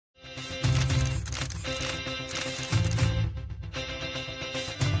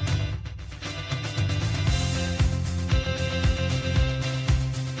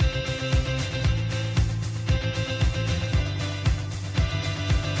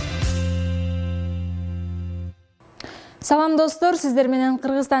Салам достор, сиздер менен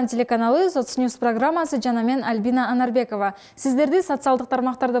Кыргызстан телеканалы Соцньюс программасы жана мен Альбина Анарбекова. Сиздерди социалдык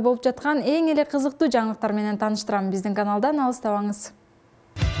тармактарда болуп жаткан эң эле кызыктуу жаңылыктар менен тааныштырам. Биздин каналдан алыстабаңыз.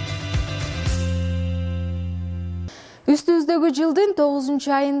 Үстүбүздөгү жылдын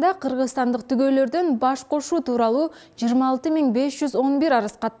 9-айында кыргызстандык түгөйлөрдөн баш кошуу тууралуу 26511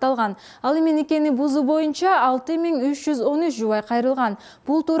 арыз катталган. Ал эми никени бузуу боюнча 6313 жубай кайрылган.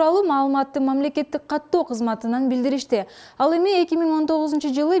 Бул тууралуу маалыматты мамлекеттик каттоо кызматынан билдиришти. Ал эми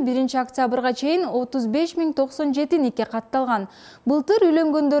 2019 жылы 1-октябрга чейин 35097 нике катталган. Былтыр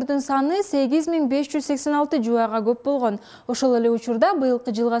үйлөнгөндөрдүн саны 8586 жубайга көп болгон. Ошол эле учурда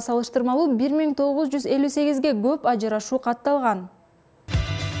быйылкы жылга салыштырмалуу 1958ге көп ажырашуу катталган.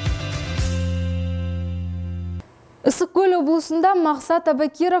 Ысык-Көл облусунда Максат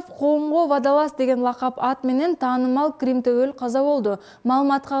Абакиров коомго Водолаз деген лакап ат менен таанымал кримтөбөл каза болду.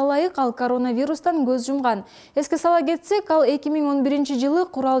 Маалыматка ылайык, ал коронавирустан көз жумган. Эске сала кетсек, ал 2011 жылы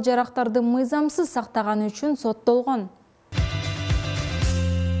курал-жарактарды мыйзамсыз сактаганы үчүн соттолгон.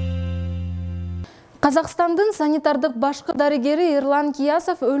 Казакстандын санитардык башкы дарыгери Эрлан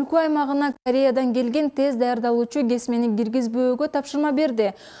Киясов өлкө аймагына Кореядан келген тез даярдалуучу кесмени киргизбөөгө тапшырма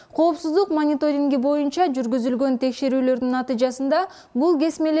берди. Коопсуздук мониторинги боюнча жүргүзүлгөн текшерүүлөрдүн натыйжасында бул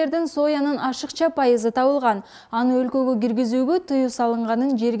кесмелердин соянын ашыкча пайызы табылган. Аны өлкөгө киргизүүгө тыюу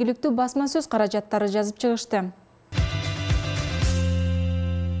салынганын жергиликтүү басма сөз каражаттары жазып чыгышты.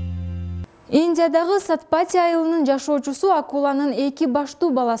 Индиядагы Сатпати айылынын жашоочусу акуланын 2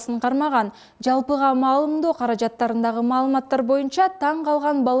 баштуу баласын кармаган. Жалпыга маалымдоо каражаттарындагы маалыматтар боюнча таң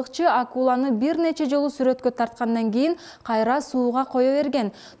калган балыкчы акуланы бир нече жолу сүрөткө тарткандан кийин кайра сууга кое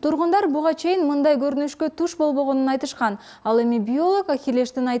берген. Тургундар буга чейин мындай көрүнүшкө туш болбогонун айтышкан. Ал эми биолог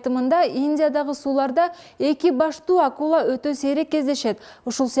Ахилештин айтымында Индиядагы сууларда 2 баштуу акула өтө сейрек кездешет.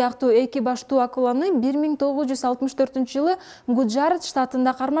 Ушул сыяктуу 2 баштуу акуланы 1964-жылы Гуджарат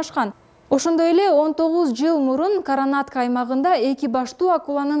штатында кармашкан. Ошондой эле 19 жыл мурун Каранатка аймагында 2 баштуу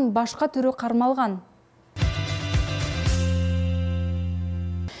акуланын башка түрү кармалган.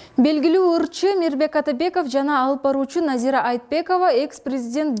 Белгилүү ырчы Мирбек Атабеков жана алып баруучу Назира Айтбекова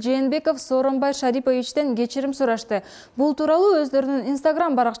экс-президент Жээнбеков Сооронбай Шариповичтен кечирим сурашты. Бул тууралуу өздөрүнүн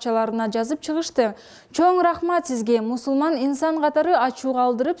Инстаграм баракчаларына жазып чыгышты. Чоң рахмат сизге, мусулман инсан катары ачууга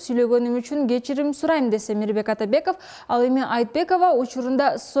алдырып сүйлөгөнүм үчүн кечирим сурайм, десе Мирбек Атабеков. Ал эми Айтбекова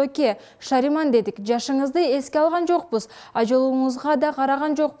учурунда соке, шариман дедик, жашыңызды эске алган жокпуз, ажолуңузга да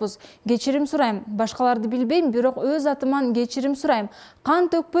караган жокпуз. Кечирим сурайм, башкаларды билбейм, бирок өз атыман кечирим сурайм. Кан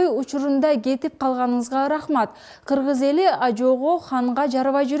төкпөй учурунда кетип калганыңызга рахмат. Кыргыз эли ажоого, ханга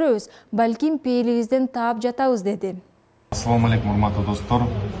жарабай жүрөбүз. Балким пейилибизден таап жатабыз, деди. Ассаламу алейкум, урматтуу достор.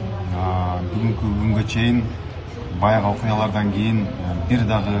 Бүгүнкү күнгө чейин баягы окуялардан кийин бир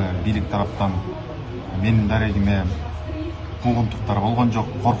дагы бийлик тараптан менин дарегиме куугунтуктар болгон жок,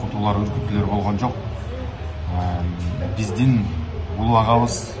 коркутуулар, үркүтүүлөр болгон жок. Биздин улуу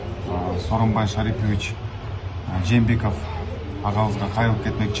агабыз Сооронбай Шарипович Жээнбеков агабызга кайрылып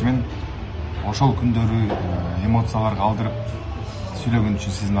кетмекчимин. Ошол күндөрү эмоцияларга алдырып сүйлөгөн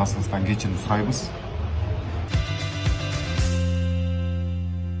үчүн сиздин астыңыздан кечирим сурайбыз.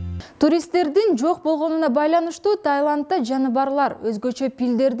 Туристтердин жок болгонуна байланыштуу Таиландда жаныбарлар, өзгөчө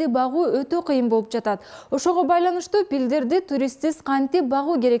пилдерди багуу өтө кыйын болуп жатат. Ошого байланыштуу пилдерди туристсиз кантип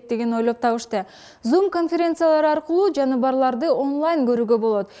багуу керектигин ойлоп табышты. Zoom конференциялар аркылуу жаныбарларды онлайн көрүүгө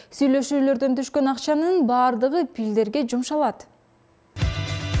болот. Сүйлөшүүлөрдөн түшкөн акчанын баардыгы пилдерге жумшалат.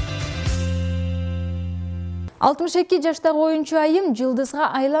 62 жаштагы оюнчу айым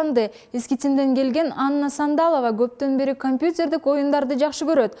жылдызга айланды. Искитимден келген Анна Сандалова көптөн бери компьютердик оюндарды жакшы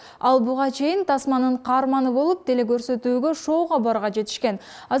көрөт. Ал буга чейин Тасманын каарманы болуп, телекөрсөтүүгө, шоуга барга жетишкен.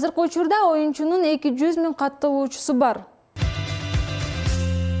 Азыркы учурда оюнчунун 200 000 катталуучусу бар.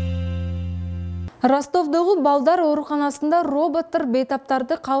 Ростовдогу балдар ооруканасында роботтор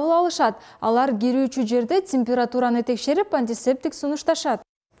бейтаптарды кабыл алышат. Алар кирүүчү жерде температураны текшерип, антисептик сунушташат.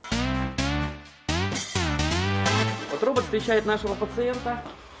 Робот встречает нашего пациента.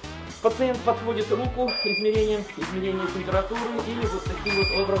 Пациент подводит руку измерение температуры, или вот таким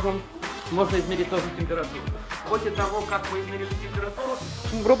вот образом можно измерить тоже температуру. После того, как вы измерили температуру,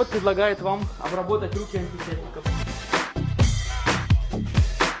 робот предлагает вам обработать руки антисептиком.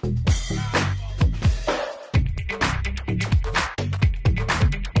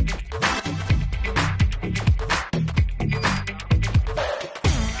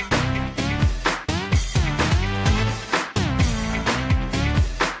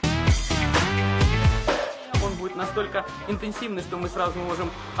 Настолько интенсивный, что мы сразу можем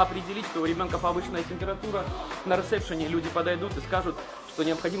определить, что у ребенка повышенная температура. На ресепшене люди подойдут и скажут, что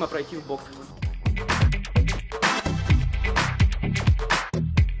необходимо пройти в бокс.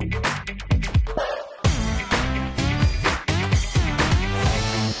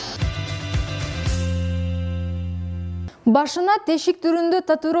 Башына тешик түрүндө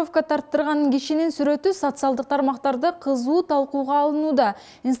татуировка тарттырган кишинин сүрөтү социалдык тармактарда кызуу талкууга алынууда.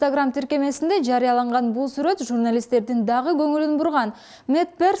 Instagram тиркемесинде жарыяланган бул сүрөт журналисттердин дагы көңүлүн бурган.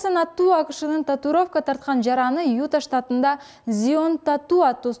 Мэтт Персон аттуу АКШнын татуировка тарткан жараны Юта штатында Zion Tattoo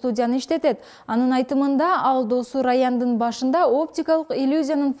аттуу студияны иштетет. Анын айтымында ал досу Раяндын башында оптикалык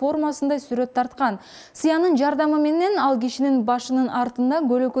иллюзиянын формасында сүрөт тарткан. Сыянын жардамы менен ал кишинин башынын артында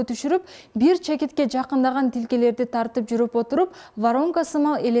көлөкө түшүрүп, бир чекитке жакындаган тилкелерди тартып жүрүп отуруп, воронка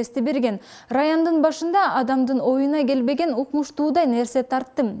сымал элести берген. Раяндын башында адамдын оюна келбеген укмуштуудай нерсе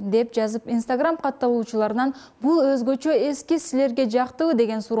тарттым, деп жазып Instagram катталуучуларынан бул өзгөчө эски силерге жактыбы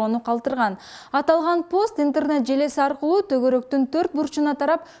деген суроону калтырган. Аталган пост интернет желеси аркылуу төгөрөктүн 4 бурчуна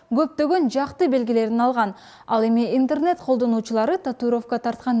тарап көптөгөн жакты белгилерин алган. Ал эми интернет колдонуучулары татуировка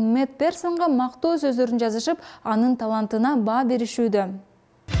тарткан Мэтт Персонго мактоо сөздөрүн жазышып, анын талантына баа беришүүдө.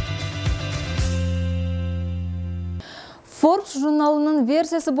 Forbes журналынын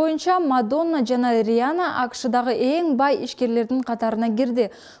версиясы боюнча Мадонна жана Риана АКШдагы эң бай ишкерлердин катарына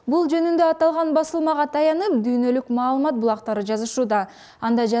кирди. Бул жөнүндө аталган басылмага таянып, дүйнөлүк маалымат булактары жазышууда.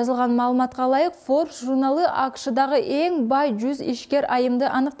 Анда жазылган маалыматка ылайык, Forbes журналы АКШдагы эң бай 100 ишкер айымды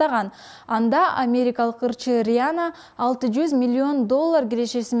аныктаган. Анда америкалык ырчы Риана $600 миллион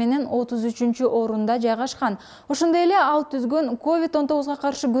кирешеси менен 33-орунда жайгашкан. Ошондой эле ал түзгөн COVID-19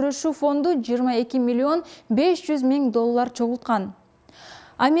 каршы күрөшүү фонду $22 миллион $500 чогулткан.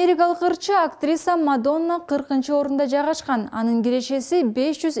 Америкалык ырчы актриса Мадонна 40-орунда жайгашкан. Анын кирешеси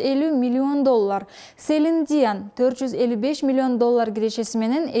 $550 миллион. Селин Дион $455 миллион кирешеси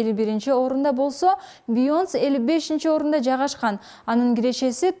менен 51-орунда болсо, Бейонс 55-орунда жайгашкан. Анын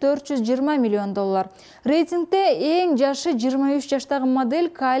кирешеси $420 миллион. Рейтингде эң жашы 23 жаштагы модель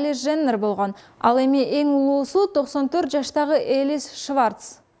Кайли Женнер болгон. Ал эми эң улуусу 94 жаштагы Элис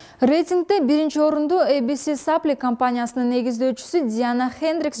Шварц. Рейтингде 1-орунду ABC Supply компаниясынын негиздөөчүсү Диана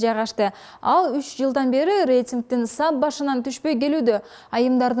Хендрикс жайгашты. Ал 3 жылдан бери рейтингдин сап башынан түшпөй келүүдө.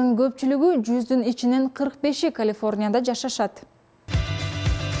 Айымдардын көпчүлүгү 100-дүн ичинен 45-и Калифорнияда жашашат.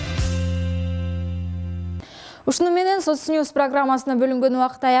 Ушуну менен Соцньюс программасына бөлүнгөн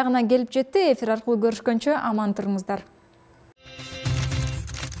убакыт аягына келип жетти. Эфир аркылуу көрүшкөнчө аман туруңуздар.